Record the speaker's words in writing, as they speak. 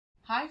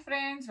Hi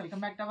friends,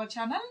 welcome back to our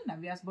channel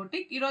Navya's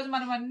boutique. ఈ రోజు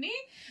మనం అన్ని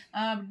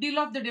డీల్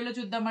ఆఫ్ ద డే లో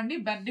చూద్దామండి.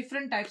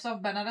 Different types of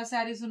Banaras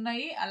saris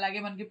ఉన్నాయి. అలాగే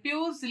మనకి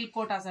ప్యూర్ సిల్క్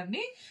కోటాస్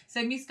అండి,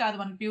 సెమీస్ కాదు,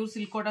 మనకి ప్యూర్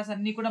సిల్క్ కోటాస్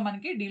అన్ని కూడా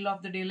మనకి డీల్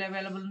ఆఫ్ ద డే లో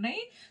అవైలబుల్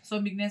ఉన్నాయి. సో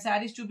మీకు నేను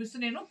శారీస్ చూపిస్తూ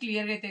నేను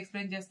క్లియర్ గా అయితే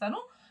ఎక్స్ప్లెయిన్ చేస్తాను,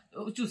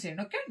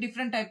 చూసేయండి. Okay,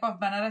 different type of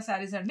Banaras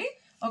saris అండి.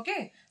 ఓకే,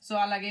 సో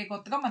అలాగే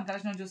కొత్తగా మన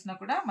కలెక్షన్ చూసినా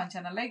కూడా మన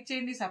ఛానల్ లైక్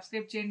చేయండి,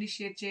 సబ్స్క్రైబ్ చేయండి,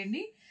 షేర్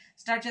చేయండి.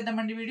 స్టార్ట్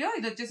చేద్దామండి వీడియో.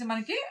 ఇది వచ్చేసి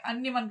మనకి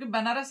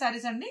బనారస్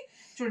శారీస్ అండి.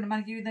 చూడండి,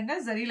 మనకి ఈ విధంగా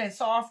జరీ లైన్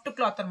సాఫ్ట్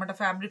క్లాత్ అనమాట.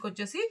 ఫ్యాబ్రిక్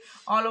వచ్చేసి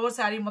ఆల్ ఓవర్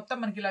శారీ మొత్తం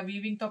మనకి ఇలా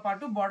వీవింగ్ తో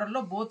పాటు బార్డర్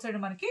లో బోత్ సైడ్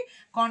మనకి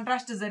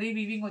కాంట్రాస్ట్ జరీ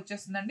వీవింగ్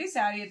వచ్చేస్తుందండి.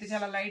 శారీ అయితే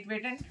చాలా లైట్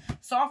వెయిట్ అండ్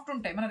సాఫ్ట్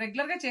ఉంటాయి. మనం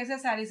రెగ్యులర్ గా చేసే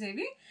శారీస్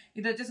ఇవి.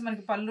 ఇది వచ్చేసి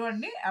మనకి పళ్ళు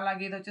అండి,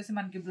 అలాగే ఇది వచ్చేసి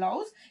మనకి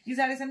బ్లౌజ్. ఈ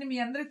శారీస్ అన్ని మీ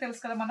అందరికి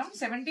తెలుసు కదా, మనం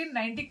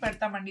 1790కి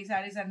పెడతామండి ఈ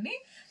శారీస్ అన్ని.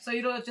 సో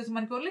ఈ రోజు వచ్చేసి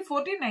మనకి ఓన్లీ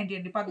 1490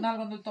 అండి,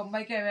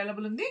 1490కి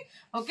అవైలబుల్ ఉంది.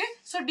 Okay,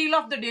 so deal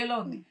of the day లో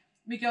ఉంది.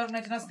 మీకు ఎవరికి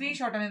నచ్చిన స్క్రీన్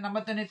షాట్ అనేది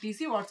నెంబర్తోనే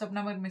తీసి వాట్సాప్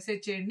నెంబర్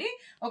మెసేజ్ చేయండి.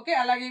 ఓకే,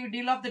 అలాగే ఇవి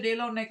డీల్ ఆఫ్ ద డే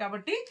లో ఉన్నాయి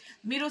కాబట్టి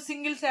మీరు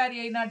సింగిల్ శారీ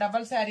అయినా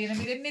డబల్ శారీ అయినా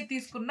మీరు ఎన్ని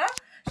తీసుకున్నా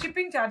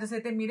షిప్పింగ్ ఛార్జెస్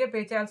అయితే మీరే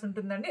పే చేయాల్సి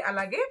ఉంటుందండి.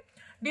 అలాగే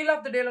డీల్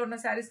ఆఫ్ ద డే లో ఉన్న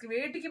శారీస్కి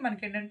వేటికి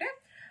మనకి ఏంటంటే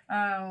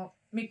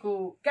మీకు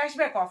క్యాష్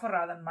బ్యాక్ ఆఫర్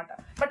రాదనమాట.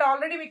 బట్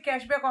ఆల్రెడీ మీకు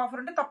క్యాష్ బ్యాక్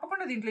ఆఫర్ ఉంటే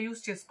తప్పకుండా దీంట్లో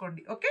యూస్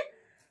చేసుకోండి. ఓకే,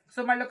 సో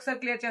మళ్ళీ ఒకసారి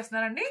క్లియర్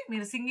చేస్తున్నానండి.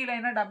 మీరు సింగిల్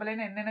అయినా డబల్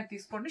అయినా ఎన్నైనా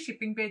తీసుకోండి,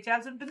 షిప్పింగ్ పే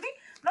చేయాల్సి ఉంటుంది.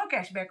 No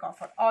cash back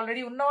offer.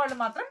 Already ఉన్న వాళ్ళు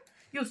మాత్రం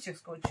యూస్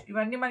చేసుకోవచ్చు.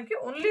 ఇవన్నీ మనకి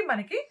ఓన్లీ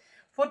మనకి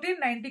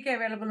 1490కి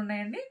అవైలబుల్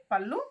ఉన్నాయండి.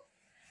 పళ్ళు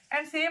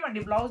అండ్ సేమ్ అండి,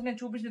 బ్లౌజ్ నేను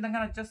చూపించిన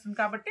విధంగా వచ్చేస్తుంది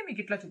కాబట్టి మీకు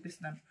ఇట్లా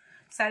చూపిస్తున్నాను.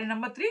 శారీ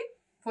నెంబర్ 3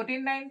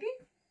 1490.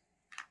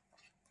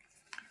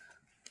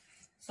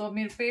 సో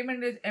మీరు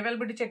పేమెంట్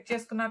అవైలబిలిటీ చెక్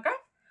చేసుకున్నాక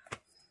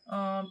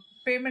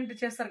పేమెంట్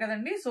చేస్తారు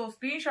కదండి. సో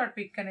స్క్రీన్ షాట్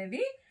పిక్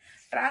అనేది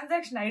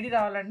ట్రాన్సాక్షన్ ఐడి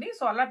రావాలండి.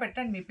 సో అలా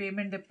పెట్టండి మీ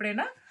పేమెంట్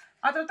ఎప్పుడైనా.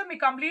 ఆ తర్వాత మీ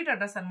కంప్లీట్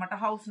అడ్రస్ అనమాట,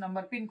 house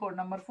number, pin code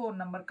number, phone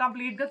number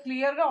కంప్లీట్గా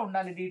క్లియర్గా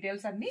ఉండాలి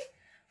డీటెయిల్స్ అన్నీ.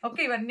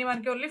 ఓకే, ఇవన్నీ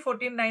మనకి ఓన్లీ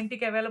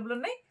 1490కి అవైలబుల్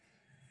ఉన్నాయి.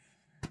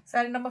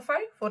 శారీ నెంబర్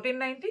 5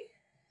 1490.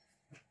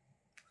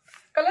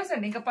 కలర్స్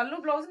అండి, ఇంకా పళ్ళు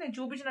బ్లౌజ్ నేను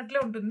చూపించినట్లే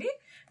ఉంటుంది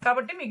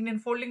కాబట్టి మీకు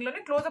నేను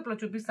ఫోల్డింగ్లోనే క్లోజప్లో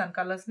చూపిస్తాను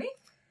కలర్స్ని.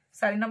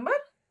 Sari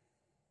number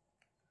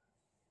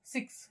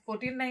 6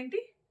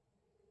 1490.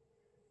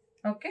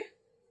 Okay,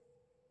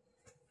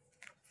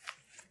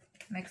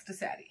 next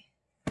sari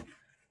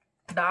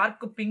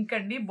dark pink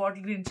అండి,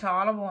 బాటిల్ గ్రీన్,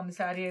 చాలా బాగుంది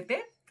శారీ అయితే.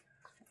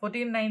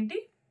 1490.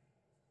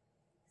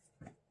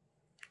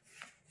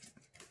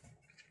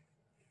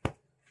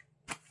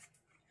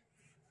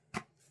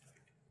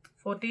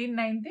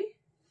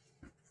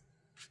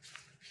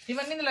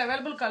 ఇవన్నీ ఇందులో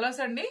అవైలబుల్ కలర్స్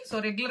అండి. సో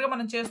రెగ్యులర్గా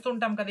మనం చేస్తూ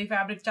ఉంటాం కదా, ఈ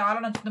ఫ్యాబ్రిక్ చాలా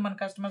నచ్చుతుంది మన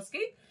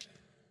కస్టమర్స్కి.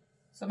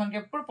 సో మనకి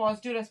ఎప్పుడు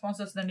పాజిటివ్ రెస్పాన్స్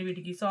వస్తుందండి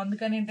వీటికి. సో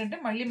అందుకని ఏంటంటే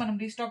మళ్ళీ మనం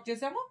రీస్టాక్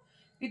చేసాము.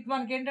 ఇది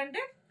మనకి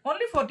ఏంటంటే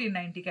ఓన్లీ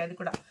 1490కి. అది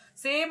కూడా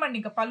సేమ్ అండి,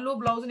 ఇంకా పళ్ళు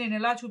బ్లౌజ్ నేను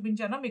ఎలా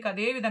చూపించానో మీకు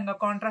అదే విధంగా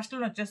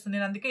కాంట్రాస్ట్లో వచ్చేస్తుంది.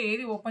 నేను అందుకే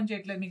ఏది ఓపెన్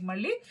చేయట్లేదు మీకు,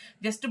 మళ్ళీ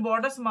జస్ట్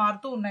బార్డర్స్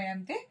మారుతూ ఉన్నాయి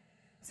అంతే.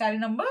 Sari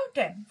number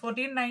 10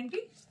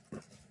 1490.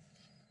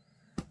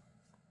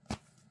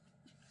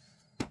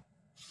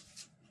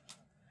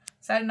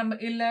 Sari number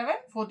 11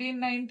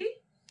 1490.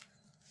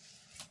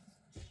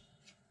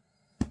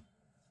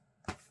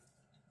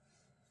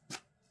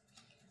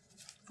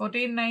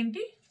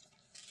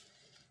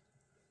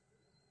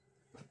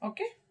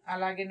 Okay,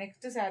 అలాగే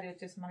నెక్స్ట్ శారీ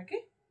వచ్చేసి మనకి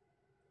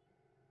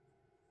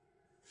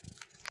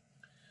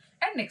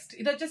అండ్ నెక్స్ట్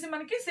ఇది వచ్చేసి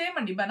మనకి సేమ్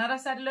అండి,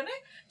 బనారస్ శారీలోనే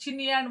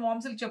చిన్ని అండ్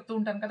మామ్స్కి చెప్తూ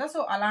ఉంటాను కదా. సో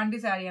అలాంటి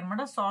శారీ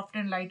అనమాట, సాఫ్ట్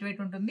అండ్ లైట్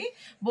వెయిట్ ఉంటుంది.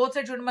 బోత్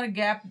సైడ్ చూడండి మనకి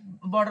గ్యాప్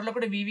బార్డర్ లో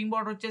కూడా వీవింగ్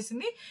బార్డర్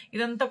వచ్చేసింది.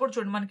 ఇదంతా కూడా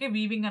చూడండి మనకి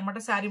వీవింగ్ అనమాట.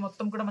 శారీ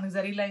మొత్తం కూడా మనకి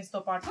జరీ లైన్స్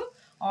తో పాటు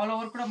ఆల్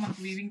ఓవర్ కూడా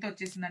మనకి వీవింగ్ తో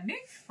వచ్చేసిందండి.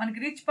 మనకి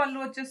రిచ్ పళ్ళు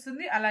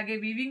వచ్చేస్తుంది, అలాగే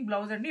వీవింగ్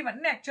బ్లౌజ్ అండి.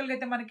 ఇవన్నీ యాక్చువల్గా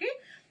అయితే మనకి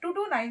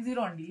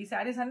 2290 అండి. ఈ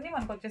శారీస్ అన్ని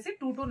మనకు వచ్చేసి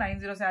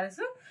 2290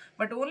 శారీస్,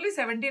 బట్ ఓన్లీ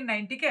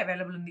 1790కి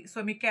అవైలబుల్ ఉంది. సో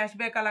మీకు క్యాష్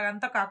బ్యాక్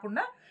అలాగంతా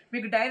కాకుండా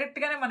మీకు డైరెక్ట్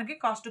గానే మనకి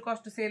కాస్ట్ టు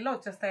కాస్ట్ సేల్ లో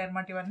వచ్చేస్తాయి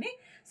అనమాట ఇవన్నీ.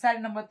 శారీ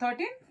నెంబర్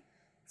 13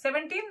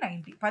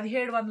 1790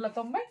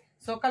 1790.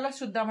 సో కలర్స్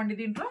చూద్దామండి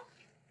దీంట్లో.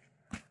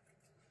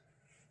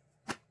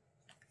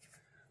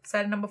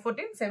 Sari number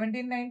 14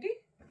 1790.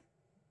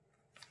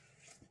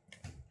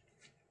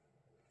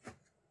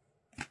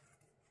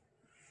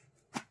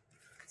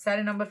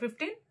 Sari number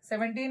 15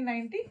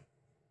 1790.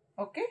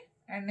 Okay,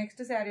 and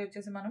next sari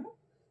వచ్చేసి మనము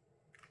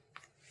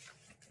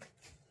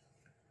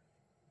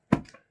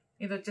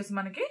ఇది వచ్చేసి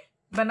మనకి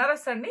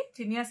బనారస్ అండి,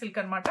 చినియా సిల్క్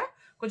అనమాట.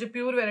 కొంచెం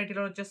ప్యూర్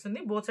వెరైటీలో వచ్చేస్తుంది.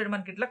 బోత్ సైడ్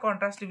మనకి ఇట్లా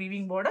contrast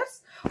weaving borders,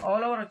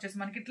 all over వచ్చేసి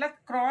మనకి ఇట్లా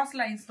క్రాస్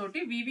లైన్స్ తోటి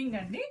వీవింగ్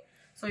అండి.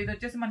 సో ఇది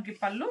వచ్చేసి మనకి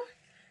పళ్ళు,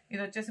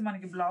 ఇది వచ్చేసి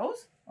మనకి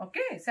బ్లౌజ్.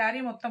 ఓకే, శారీ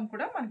మొత్తం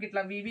కూడా మనకి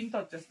ఇట్లా వీవింగ్ తో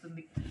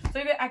వచ్చేస్తుంది. సో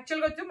ఇది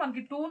యాక్చువల్గా వచ్చి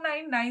మనకి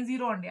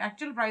 2990 అండి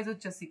యాక్చువల్ ప్రైస్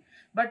వచ్చేసి,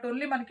 బట్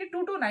ఓన్లీ మనకి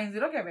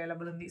 2290కి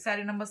అవైలబుల్ ఉంది.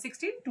 Sari number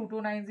 16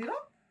 2290.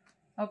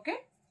 Okay,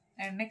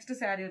 and next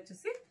sari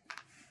వచ్చేసి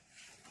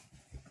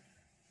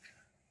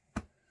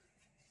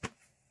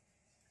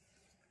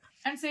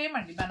అండ్ సేమ్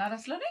అండి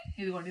బనారస్ లోనే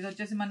ఇదిగోండి. ఇది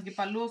వచ్చేసి మనకి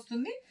పళ్ళు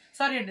వస్తుంది,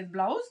 సారీ అండి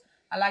బ్లౌజ్,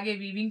 అలాగే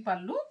వీవింగ్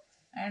పళ్ళు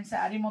అండ్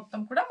శారీ మొత్తం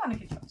కూడా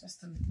మనకి ఇట్లా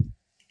వచ్చేస్తుంది.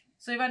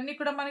 సో ఇవన్నీ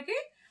కూడా మనకి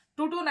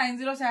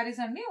 2290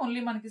 శారీస్ అండి.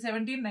 ఓన్లీ మనకి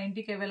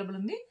 1790కి అవైలబుల్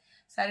ఉంది.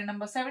 శారీ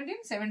నెంబర్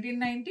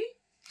 1790.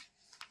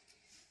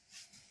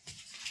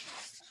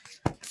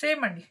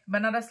 సేమ్ అండి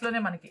బనారస్ లోనే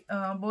మనకి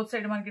బోత్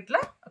సైడ్ మనకి ఇట్లా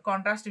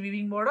contrast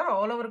weaving border,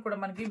 all over కూడా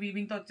మనకి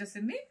వీవింగ్ తో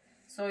వచ్చేసింది.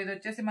 సో ఇది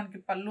వచ్చేసి మనకి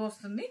పళ్ళు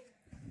వస్తుంది.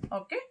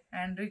 ఓకే,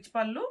 అండ్ రిచ్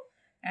పళ్ళు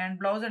అండ్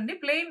బ్లౌజ్ అండి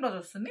ప్లెయిన్ బ్లౌజ్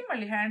వస్తుంది.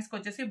 మళ్ళీ హ్యాండ్స్ కి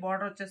వచ్చేసి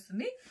బార్డర్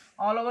వచ్చేస్తుంది.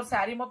 ఆల్ ఓవర్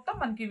శారీ మొత్తం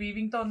మనకి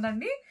వీవింగ్ తో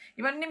ఉందండి.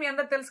 ఇవన్నీ మీ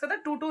అందరికి తెలుసు కదా,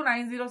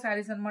 2290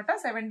 శారీస్ అనమాట.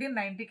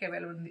 1790కి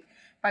అవైలబుల్ ఉంది.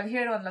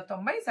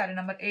 1790. శారీ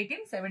నెంబర్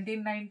 18,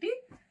 1790.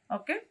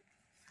 ఓకే,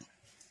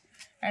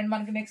 అండ్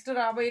మనకి నెక్స్ట్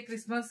రాబోయే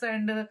Christmas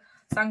and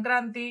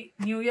Sankranti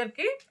new year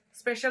కి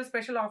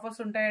స్పెషల్ ఆఫర్స్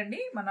ఉంటాయండి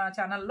మన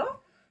ఛానల్లో.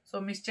 సో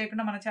మిస్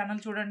చేయకుండా మన ఛానల్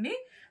చూడండి.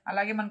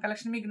 అలాగే మన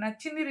కలెక్షన్ మీకు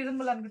నచ్చింది,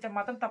 రీజనబుల్ అనుకుంటే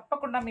మాత్రం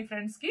తప్పకుండా మీ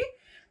ఫ్రెండ్స్కి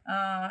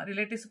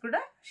రిలేటివ్స్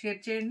కూడా షేర్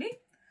చేయండి.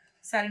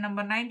 Sari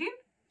number 19,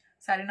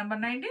 sari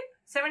number 19,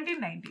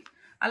 1790.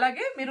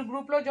 అలాగే మీరు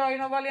గ్రూప్లో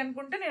జాయిన్ అవ్వాలి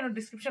అనుకుంటే నేను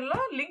డిస్క్రిప్షన్లో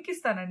లింక్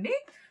ఇస్తానండి.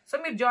 సో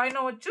మీరు జాయిన్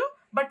అవ్వచ్చు.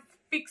 బట్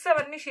పిక్స్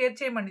అవన్నీ షేర్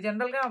చేయమండి.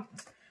 జనరల్గా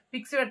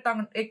పిక్స్ పెడతాం,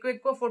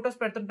 ఎక్కువ ఫొటోస్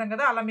పెడుతుంటాం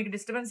కదా, అలా మీకు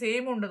డిస్టర్బెన్స్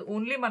ఏమి ఉండదు.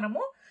 ఓన్లీ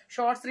మనము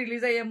షార్ట్స్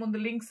రిలీజ్ అయ్యే ముందు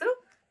లింక్స్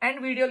అండ్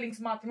వీడియో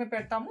లింక్స్ మాత్రమే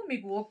పెడతాము.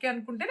 మీకు ఓకే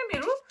అనుకుంటేనే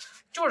మీరు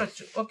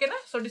చూడొచ్చు. ఓకేనా?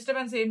 సో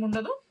డిస్టర్బెన్స్ ఏమి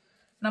ఉండదు.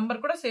 నంబర్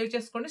కూడా సేవ్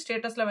చేసుకోండి.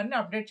 స్టేటస్లో అవన్నీ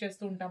అప్డేట్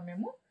చేస్తూ ఉంటాం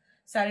మేము.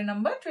 శారీ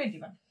నంబర్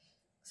 21,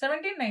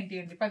 1790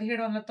 అండి,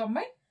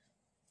 1790.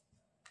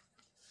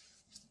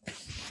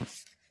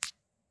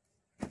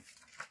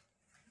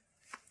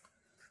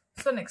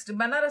 So next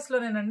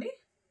బనారస్లోనేనండి.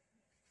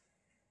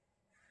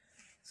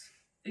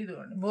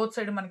 ఇదిగోండి బోత్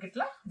సైడ్ మనకి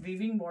ఇట్లా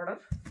weaving border.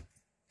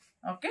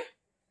 Okay,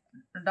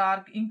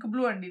 dark ink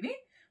blue అండి ఇది.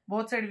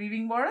 Both side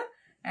weaving border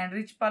and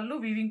rich పళ్ళు,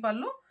 వీవింగ్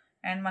పళ్ళు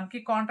అండ్ మనకి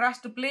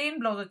కాంట్రాస్ట్ ప్లెయిన్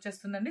బ్లౌజ్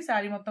వచ్చేస్తుందండి.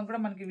 శారీ మొత్తం కూడా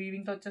మనకి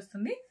వీవింగ్తో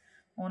వచ్చేస్తుంది.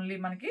 ఓన్లీ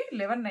మనకి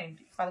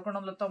 1190,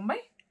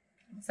 1190.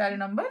 Sari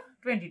number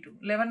 22,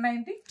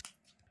 1190.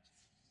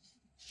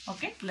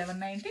 Okay,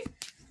 1190.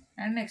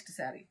 And next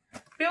sari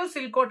pure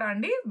silk quota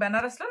అండి.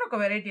 బెనారస్లో ఒక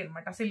వెరైటీ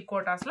అనమాట. సిల్క్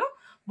కోటాస్లో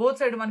బోత్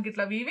సైడ్ మనకి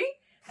ఇట్లా weaving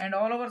and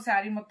all over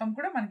sari మొత్తం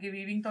కూడా మనకి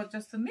వీవింగ్తో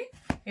వచ్చేస్తుంది.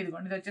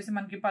 ఇదిగోండి, ఇది వచ్చేసి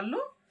మనకి పళ్ళు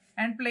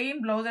అండ్ ప్లెయిన్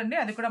బ్లౌజ్ అండి.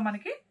 అది కూడా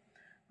మనకి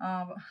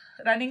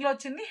రన్నింగ్లో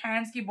వచ్చింది.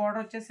 హ్యాండ్స్కి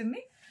బార్డర్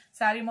వచ్చేసింది.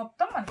 శారీ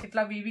మొత్తం మనకి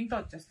ఇట్లా వీవింగ్తో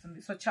వచ్చేస్తుంది.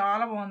 సో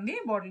చాలా బాగుంది.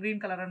 బాటిల్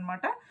గ్రీన్ కలర్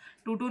అనమాట.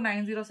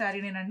 2290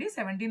 శారీనేనండి.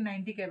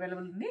 1790కి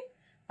అవైలబుల్ ఉంది.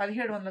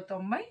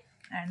 1790.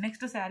 And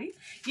next sari.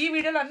 ఈ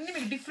వీడియోలో అన్ని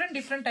మీకు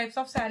డిఫరెంట్ టైప్స్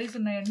ఆఫ్ శారీస్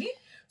ఉన్నాయండి.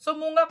 సో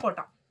మూంగా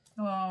కోట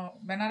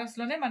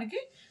బెనారస్లోనే మనకి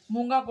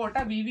మూంగా కోట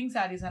వీవింగ్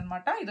శారీస్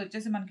అనమాట. ఇది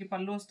వచ్చేసి మనకి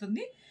పళ్ళు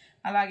వస్తుంది.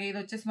 అలాగే ఇది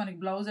వచ్చేసి మనకి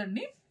బ్లౌజ్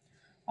అండి.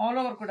 ఆల్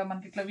ఓవర్ కూడా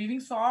మనకి ఇట్లా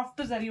వీవింగ్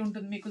సాఫ్ట్ జరీ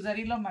ఉంటుంది. మీకు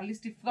జరీలో మళ్ళీ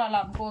స్టిఫ్గా అలా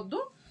అనుకోవద్దు.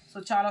 సో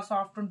చాలా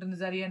సాఫ్ట్ ఉంటుంది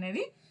జరీ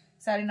అనేది.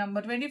 శారీ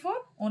నెంబర్ 24,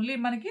 ఓన్లీ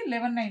మనకి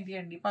 1190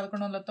 అండి,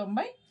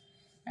 1190.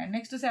 అండ్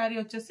నెక్స్ట్ శారీ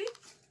వచ్చేసి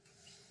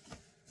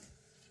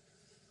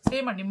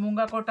సేమ్ అండి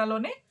మూంగా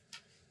కోటాలోనే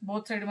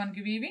బోత్ సైడ్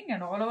మనకి వీవింగ్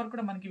అండ్ ఆల్ ఓవర్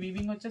కూడా మనకి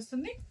వీవింగ్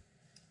వచ్చేస్తుంది.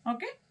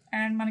 ఓకే,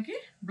 అండ్ మనకి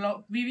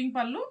వీవింగ్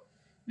పళ్ళు,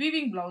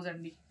 వీవింగ్ బ్లౌజ్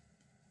అండి.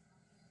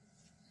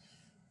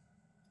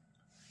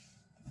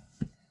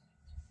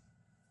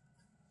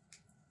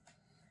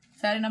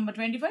 శారీ నెంబర్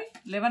 25,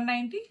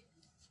 1190.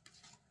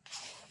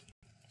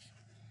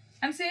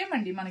 అండ్ సేమ్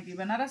అండి మనకి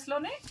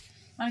బెనారస్లోనే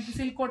మనకి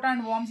silk quota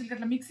and warm silk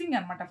అట్లా మిక్సింగ్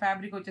అనమాట.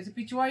 ఫ్యాబ్రిక్ వచ్చేసి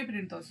పిచ్వాయి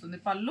ప్రింట్ వస్తుంది.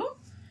 పళ్ళు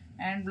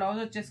అండ్ బ్లౌజ్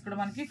వచ్చేసి కూడా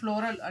మనకి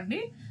ఫ్లోరల్ అండి.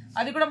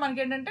 అది కూడా మనకి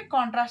ఏంటంటే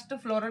కాంట్రాస్ట్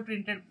ఫ్లోరల్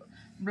ప్రింటెడ్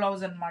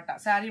బ్లౌజ్ అనమాట.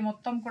 శారీ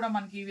మొత్తం కూడా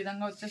మనకి ఈ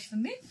విధంగా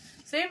వచ్చేస్తుంది.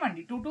 సేమ్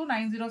అండి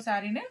 2290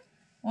 శారీనే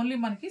ఓన్లీ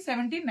మనకి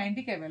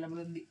 1790కి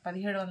అవైలబుల్ ఉంది.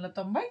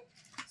 1790.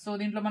 సో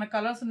దీంట్లో మన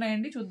కలర్స్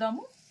ఉన్నాయండి,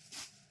 చూద్దాము.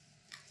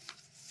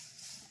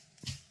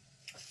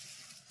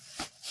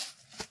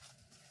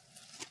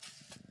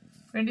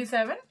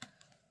 $27,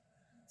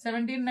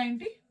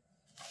 1790.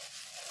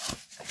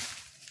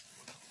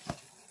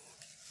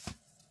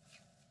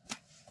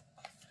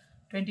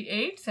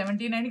 $28,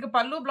 1790.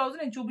 పళ్ళు బ్లౌజ్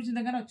నేను చూపించిన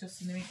దగ్గర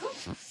వచ్చేస్తుంది మీకు.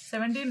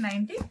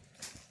 1790.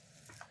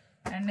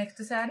 అండ్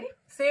నెక్స్ట్ శారీ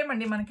సేమ్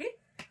అండి మనకి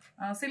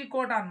సిల్క్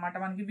కోటా అనమాట.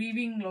 మనకి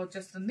వీవింగ్లో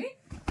వచ్చేస్తుంది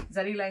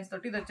జరీ లైన్స్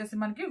తోటి. ఇది వచ్చేసి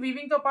మనకి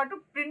వీవింగ్తో పాటు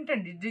ప్రింట్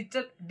అండి,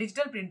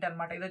 డిజిటల్ ప్రింట్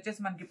అనమాట. ఇది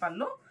వచ్చేసి మనకి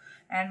పళ్ళు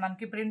అండ్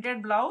మనకి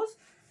ప్రింటెడ్ బ్లౌజ్.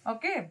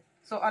 ఓకే,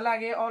 సో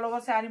అలాగే ఆల్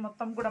ఓవర్ శారీ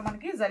మొత్తం కూడా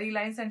మనకి జరీ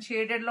లైన్స్ అండ్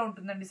షేడెడ్లో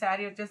ఉంటుందండి.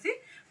 శారీ వచ్చేసి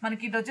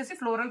మనకి ఇది వచ్చేసి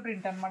ఫ్లోరల్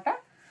ప్రింట్ అనమాట.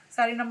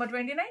 శారీ నెంబర్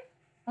 29,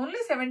 ఓన్లీ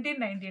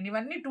 1790 అండి.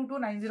 ఇవన్నీ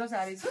 2290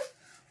 శారీస్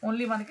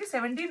ఓన్లీ మనకి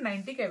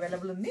 1790కి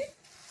అవైలబుల్ ఉంది.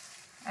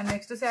 అండ్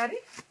నెక్స్ట్ శారీ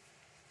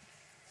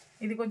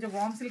ఇది కొంచెం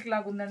వామ్ సిల్క్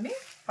లాగా ఉందండి.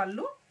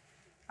 పళ్ళు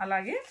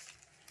అలాగే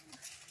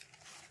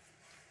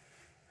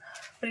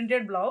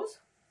ప్రింటెడ్ బ్లౌజ్.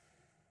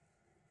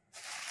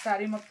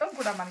 శారీ మొత్తం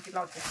కూడా మనకి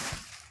ఇలా వచ్చేస్తుంది.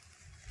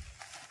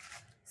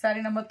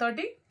 శారీ నెంబర్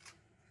 30,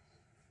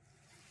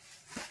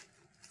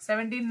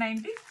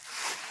 1790.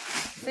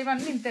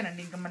 ఇవన్నీ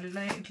ఇంతేనండి. ఇంకా మళ్ళీ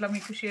ఇట్లా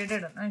మీకు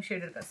షేడెడ్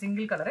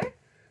సింగిల్ కలరే.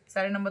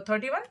 శారీ నెంబర్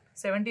 31,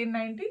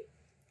 1790.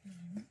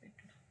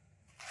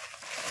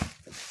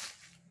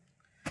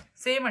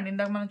 సేమ్ అండి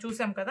ఇందాక మనం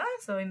చూసాం కదా.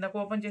 సో ఇందాక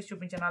ఓపెన్ చేసి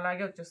చూపించాను,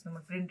 అలాగే వచ్చేస్తుంది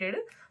మనకి ప్రింటెడ్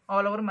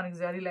ఆల్ ఓవర్ మనకి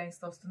జరీ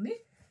లైన్స్తో వస్తుంది.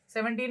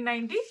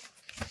 1790.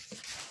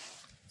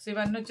 సో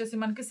ఇవన్నీ వచ్చేసి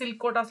మనకి సిల్క్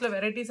కోటాస్లో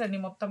వెరైటీస్ అండి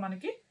మొత్తం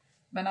మనకి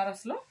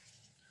బెనారస్లో.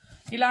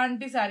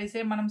 ఇలాంటి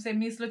శారీసే మనం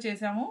సెమీస్లో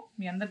చేసాము,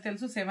 మీ అందరికి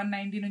తెలుసు.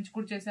 790 నుంచి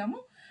కూడా చేసాము.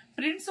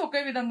 ప్రింట్స్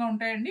ఒకే విధంగా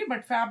ఉంటాయండి,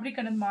 బట్ ఫ్యాబ్రిక్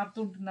అనేది మారుతూ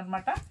ఉంటుంది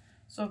అనమాట.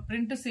 సో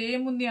ప్రింట్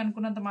సేమ్ ఉంది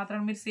అనుకున్నంత మాత్రం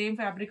మీరు సేమ్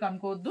ఫ్యాబ్రిక్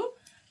అనుకోవద్దు.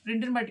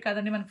 ప్రింట్ని బట్టి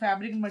కదండి, మనకి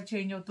ఫ్యాబ్రిక్ని బట్టి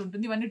చేంజ్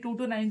అవుతుంటుంది. ఇవన్నీ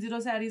 2290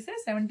 శారీసే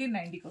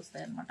 1790కి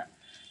వస్తాయి అనమాట.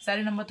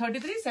 శారీ నెంబర్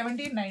 33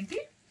 1790.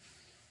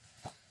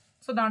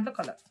 సో దాంట్లో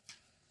కలర్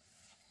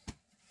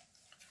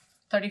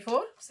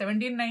 34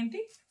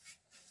 1790.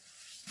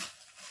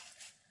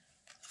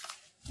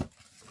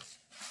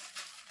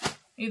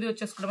 ఇది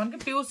వచ్చేసుకుంటే మనకి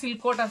ప్యూర్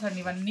సిల్క్ కోటాస్ అండి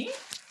ఇవన్నీ.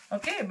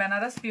 Okay,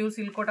 Banaras pure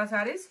silk quota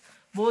saris.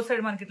 Both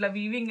side మనకి ఇట్లా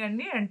వీవింగ్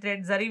అండి, అండ్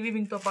థ్రెడ్ జరీ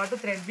వీవింగ్తో పాటు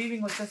థ్రెడ్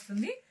వీవింగ్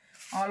వచ్చేస్తుంది.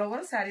 ఆల్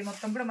ఓవర్ శారీ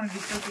మొత్తం కూడా మనకి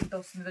డిజిటల్ ప్రింట్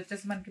వస్తుంది. ఇది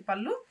వచ్చేసి మనకి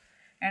పళ్ళు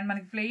అండ్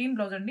మనకి ప్లెయిన్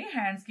బ్లౌజ్ అండి.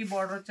 హ్యాండ్స్కి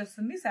బార్డర్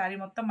వచ్చేస్తుంది. శారీ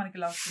మొత్తం మనకి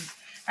ఇలా వస్తుంది.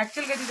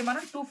 యాక్చువల్గా ఇది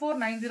మనం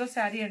 2490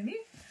 శారీ అండి.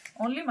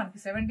 ఓన్లీ మనకి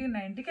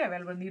 1790కి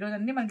అవైలబుల్ ఉంది. ఈరోజు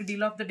అన్ని మనకి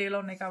డీల్ ఆఫ్ ద డేలో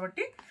ఉన్నాయి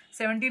కాబట్టి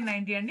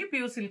 1790 అండి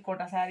pure silk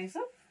quota saris.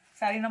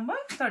 Sari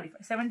number 35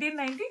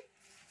 1790.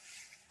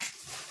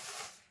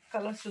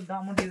 Colours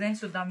చూద్దాము, డిజైన్స్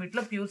చూద్దాము.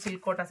 ఇట్లా ప్యూర్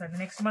సిల్క్ కోటాస్ అండి.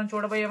 నెక్స్ట్ మనం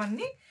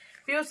చూడబోయేవన్నీ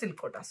ప్యూర్ సిల్క్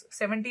కోటాస్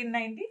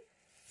 1790.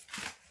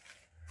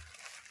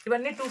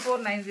 ఇవన్నీ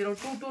 2490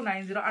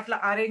 2290 అట్లా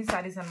అరేంజ్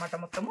శారీస్ అనమాట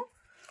మొత్తము.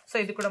 సో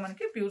ఇది కూడా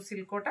మనకి ప్యూర్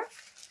సిల్క్ కోటా.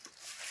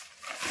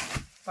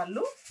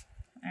 పళ్ళు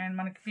అండ్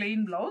మనకి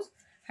ప్లెయిన్ బ్లౌజ్,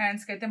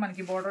 హ్యాండ్స్కి అయితే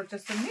మనకి బార్డర్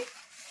వచ్చేస్తుంది.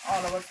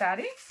 All over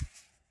sari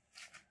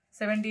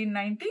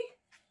 1790.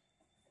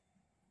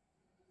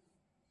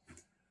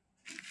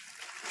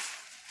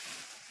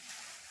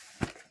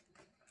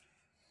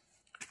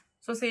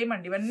 So same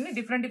అండి, ఇవన్నీ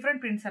డిఫరెంట్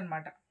ప్రింట్స్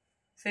అనమాట.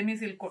 సెమీ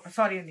సిల్క్ కోటా,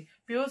 సారీ అండి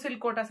ప్యూర్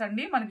సిల్క్ కోటాస్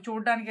అండి. మనకి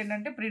చూడడానికి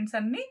ఏంటంటే ప్రింట్స్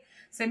అన్ని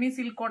సెమీ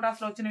సిల్క్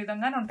కోటాస్లో వచ్చిన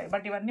విధంగానే ఉంటాయి,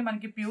 బట్ ఇవన్నీ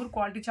మనకి ప్యూర్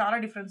క్వాలిటీ చాలా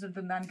డిఫరెన్స్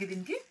ఉంటుంది దానికి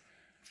దీనికి.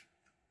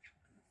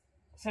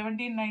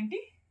 1790.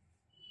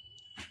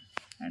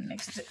 అండ్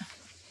నెక్స్ట్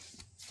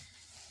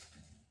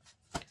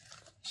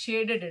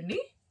షేడెడ్ అండి.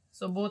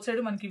 సో బోత్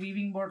సైడ్ మనకి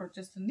వీవింగ్ బార్డర్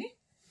వచ్చేస్తుంది.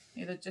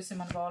 ఇది వచ్చేసి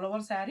మనకి ఆల్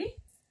ఓవర్ శారీ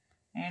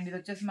అండ్ ఇది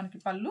వచ్చేసి మనకి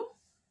పళ్ళు,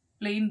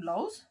 ప్లెయిన్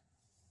బ్లౌజ్,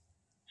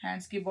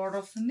 హ్యాండ్స్కి బార్డర్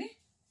వస్తుంది.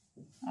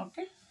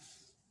 Okay,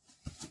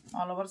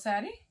 all over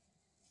sari.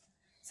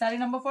 Sari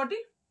number 40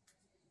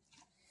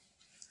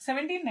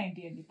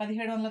 1790 అండి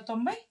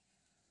 1790.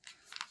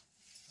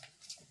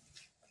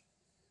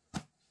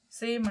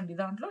 సేమ్ అండి,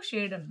 దాంట్లో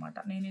షేడ్ అనమాట.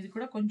 నేను ఇది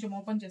కూడా కొంచెం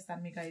ఓపెన్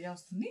చేస్తాను, మీకు ఐడియా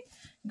వస్తుంది.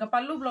 ఇంకా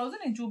పళ్ళు బ్లౌజ్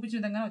నేను చూపించిన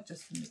విధంగా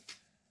వచ్చేస్తుంది.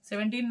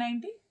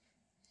 1790.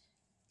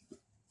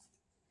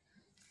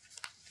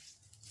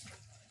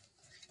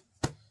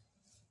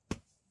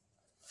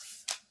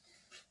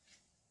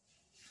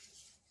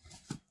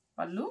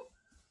 పళ్ళు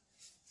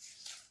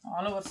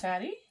all over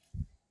sari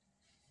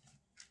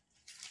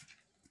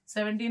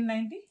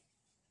 1790.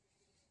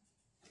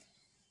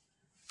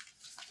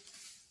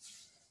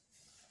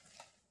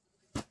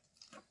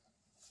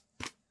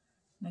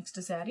 Next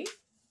sari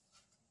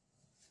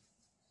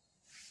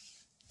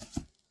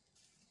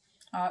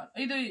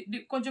ఇది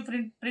కొంచెం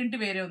ప్రింట్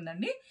వేరే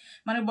ఉందండి.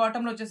 మనకి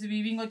బాటంలో వచ్చేసి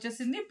వీవింగ్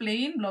వచ్చేసింది,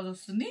 ప్లెయిన్ బ్లౌజ్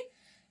వస్తుంది.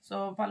 సో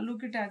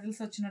పళ్ళుకి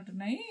ట్యాజిల్స్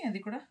వచ్చినట్టున్నాయి.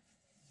 అది కూడా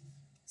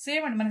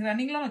సేమ్ అండి, మనకి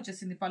రన్నింగ్లోనే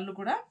వచ్చేసింది పళ్ళు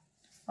కూడా.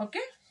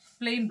 ఓకే,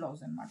 ప్లెయిన్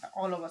బ్లౌజ్ అనమాట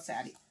ఆల్ ఓవర్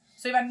శారీ.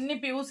 సో ఇవన్నీ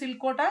pure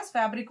silk Kotas.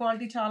 Fabric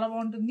quality చాలా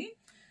బాగుంటుంది.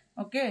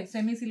 ఓకే,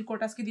 సెమీ సిల్క్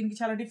కోటాస్కి దీనికి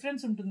చాలా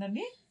డిఫరెన్స్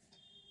ఉంటుందండి.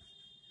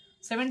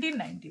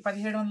 1790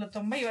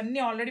 1790. ఇవన్నీ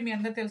ఆల్రెడీ మీ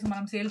అందరూ తెలుసు,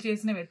 మనం సేల్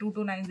చేసినవే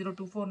 2290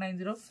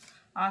 2490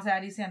 ఆ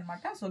శారీసే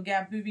అనమాట. సో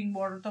గ్యాప్ వీవింగ్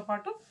బార్డర్తో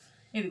పాటు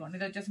ఇదిగోండి,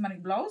 ఇది వచ్చేసి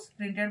మనకి బ్లౌజ్,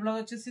 ప్రింటెడ్ బ్లౌజ్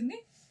వచ్చేసింది.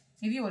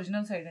 ఇది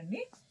ఒరిజినల్ సైడ్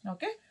అండి.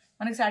 ఓకే,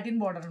 మనకి సాటిన్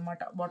బార్డర్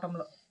అనమాట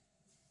బాటంలో.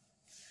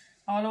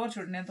 ఆల్ ఓవర్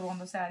చూడండి ఎంత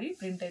బాగుందో శారీ.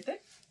 ప్రింట్ అయితే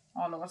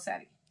all over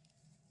sari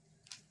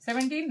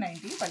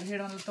 1790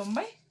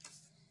 1790.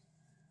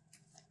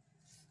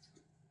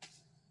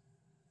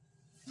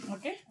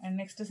 Okay, and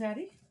next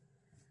sari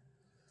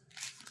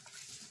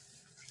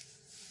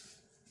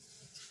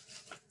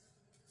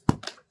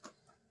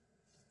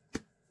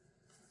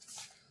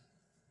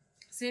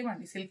same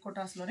అండి, సిల్క్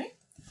కోటాస్లోనే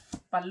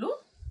పళ్ళు,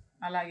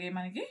 అలాగే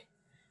మనకి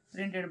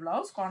ప్రింటెడ్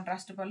బ్లౌజ్,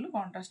 కాంట్రాస్ట్ పళ్ళు,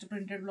 కాంట్రాస్ట్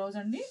ప్రింటెడ్ బ్లౌజ్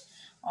అండి.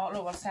 All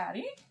over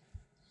sari.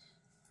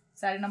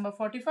 Sari number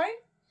 45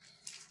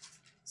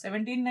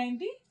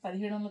 1790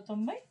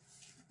 1790.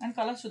 And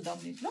colours చూద్దాం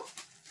దీంట్లో.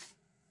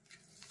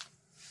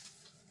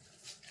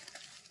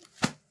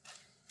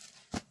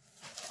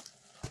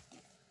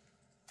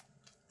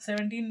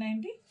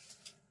 $1790.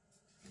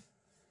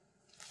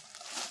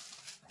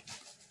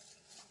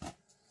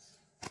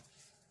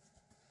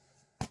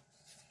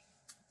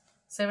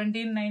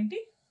 $1790.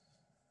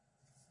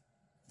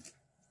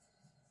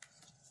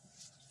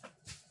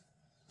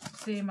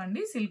 సేమ్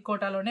అండి, సిల్క్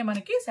కోటాలోనే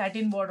మనకి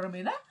సాటిన్ బార్డర్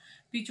మీద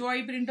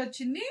పిచ్వాయి ప్రింట్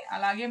వచ్చింది.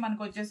 అలాగే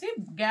మనకు వచ్చేసి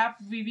గ్యాప్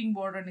వీవింగ్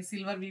బార్డర్ అండి,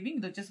 సిల్వర్ వీవింగ్.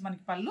 ఇది వచ్చేసి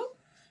మనకి పళ్ళు,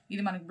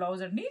 ఇది మనకి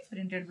బ్లౌజ్ అండి,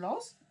 printed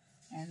blouse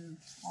and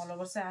all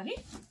over sari.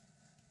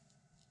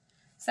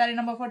 Sari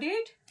number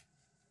 48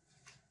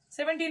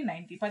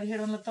 1790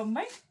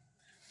 1790.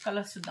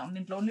 Colours చూద్దాం.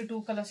 దీంట్లో ఓన్లీ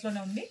 2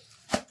 కలర్స్లోనే ఉంది.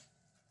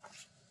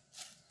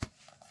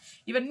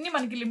 ఇవన్నీ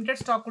మనకి లిమిటెడ్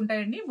స్టాక్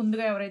ఉంటాయండి.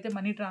 ముందుగా ఎవరైతే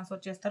మనీ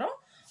ట్రాన్స్ఫర్ చేస్తారో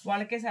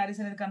వాళ్ళకే శారీస్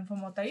అనేది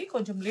కన్ఫర్మ్ అవుతాయి.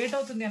 కొంచెం లేట్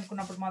అవుతుంది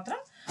అనుకున్నప్పుడు మాత్రం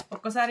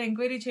ఒక్కసారి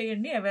ఎంక్వైరీ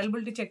చేయండి,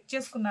 అవైలబిలిటీ చెక్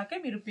చేసుకున్నాకే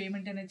మీరు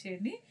పేమెంట్ అనేది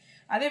చేయండి.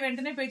 అదే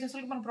వెంటనే పే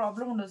చేసే మనకు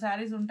ప్రాబ్లం ఉండదు,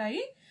 శారీస్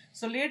ఉంటాయి.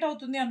 సో లేట్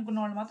అవుతుంది అనుకున్న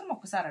వాళ్ళు మాత్రం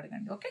ఒక్కసారి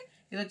అడగండి. ఓకే,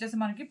 ఇది వచ్చేసి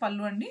మనకి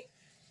పళ్ళు అండి,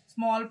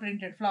 small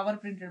printed flower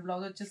printed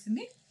blouse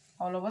వచ్చేసింది,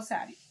 ఆల్ ఓవర్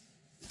శారీ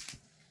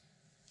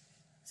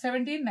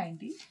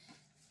 1790.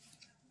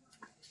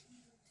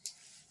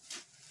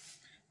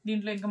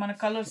 దీంట్లో ఇంకా మన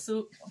కలర్స్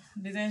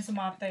డిజైన్స్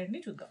మారుతాయండి,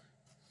 చూద్దాం.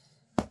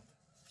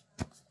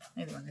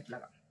 ఇదిగోండి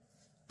ఇట్లాగా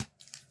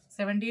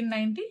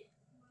 1790.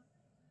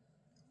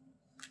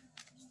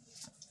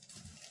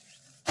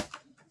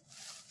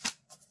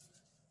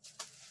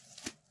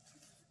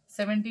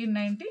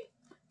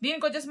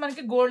 దీనికి వచ్చేసి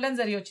మనకి గోల్డెన్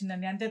జరీ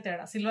వచ్చిందండి, అంతే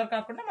తేడా, సిల్వర్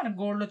కాకుండా మనకు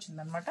గోల్డ్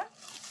వచ్చిందనమాట.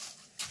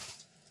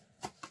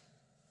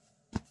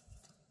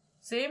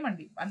 సేమ్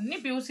అండి, అన్ని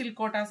ప్యూర్ సిల్క్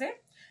కోటాసే.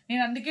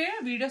 నేను అందుకే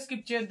వీడియో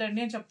స్కిప్ చేయొద్దండి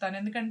అని చెప్తాను,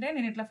 ఎందుకంటే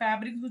నేను ఇట్లా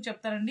ఫ్యాబ్రిక్స్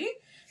చెప్తానండి.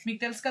 మీకు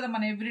తెలుసు కదా,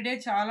 మనం ఎవ్రీడే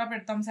చాలా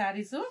పెడతాం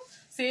శారీస్.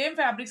 సేమ్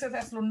ఫ్యాబ్రిక్స్ అయితే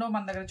అసలు ఉండవు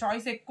మన దగ్గర,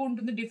 చాయిస్ ఎక్కువ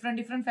ఉంటుంది.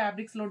 డిఫరెంట్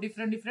ఫ్యాబ్రిక్స్లో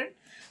డిఫరెంట్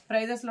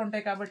ప్రైజెస్లో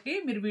ఉంటాయి. కాబట్టి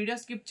మీరు వీడియో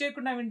స్కిప్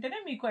చేయకుండా వింటేనే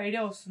మీకు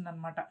ఐడియా వస్తుంది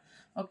అనమాట.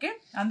 ఓకే,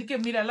 అందుకే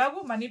మీరు ఎలాగో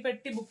మనీ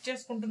పెట్టి బుక్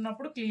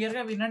చేసుకుంటున్నప్పుడు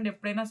క్లియర్గా వినండి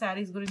ఎప్పుడైనా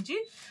శారీస్ గురించి.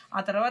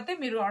 ఆ తర్వాతే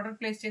మీరు ఆర్డర్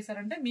ప్లేస్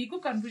చేశారంటే మీకు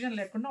కన్ఫ్యూజన్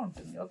లేకుండా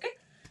ఉంటుంది. ఓకే,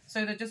 సో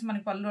ఇది వచ్చేసి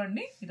మనకి పళ్ళు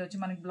అండి, ఇది వచ్చి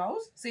మనకి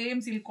బ్లౌజ్.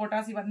 సేమ్ సిల్క్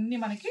కోటాస్, ఇవన్నీ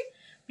మనకి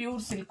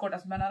pure silk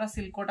Kotas, Banaras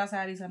silk quota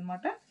saris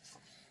అనమాట.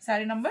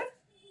 శారీ నంబర్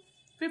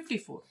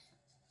 54,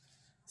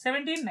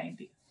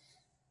 1790.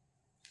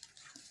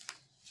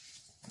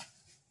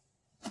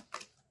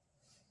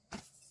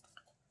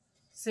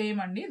 సేమ్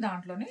అండి,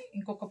 దాంట్లోనే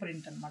ఇంకొక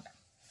ప్రింట్ అనమాట.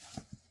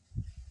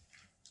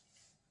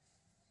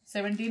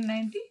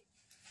 1790.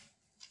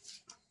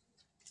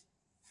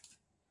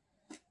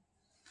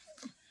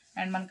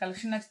 అండ్ మన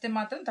కలెక్షన్ నచ్చితే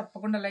మాత్రం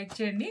తప్పకుండా లైక్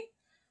చేయండి.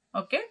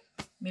 ఓకే,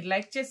 మీరు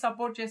లైక్ చేసి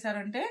సపోర్ట్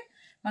చేశారంటే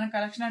మన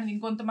కలెక్షన్ అనేది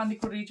ఇంకొంతమందికి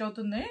కూడా రీచ్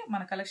అవుతుంది.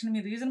 మన కలెక్షన్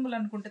మీరు రీజనబుల్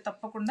అనుకుంటే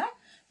తప్పకుండా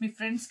మీ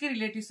ఫ్రెండ్స్కి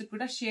రిలేటివ్స్కి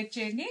కూడా షేర్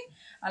చేయండి.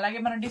 అలాగే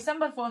మనం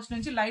December 1st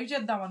నుంచి లైవ్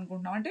చేద్దాం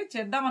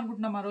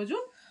అనుకుంటున్నాం. ఆ రోజు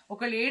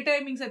ఒకవేళ ఏ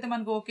టైమింగ్స్ అయితే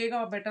మనకు ఓకేగా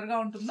బెటర్గా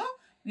ఉంటుందో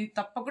మీరు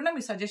తప్పకుండా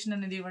మీ సజెషన్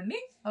అనేది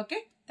ఇవ్వండి. Okay,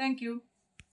 thank you.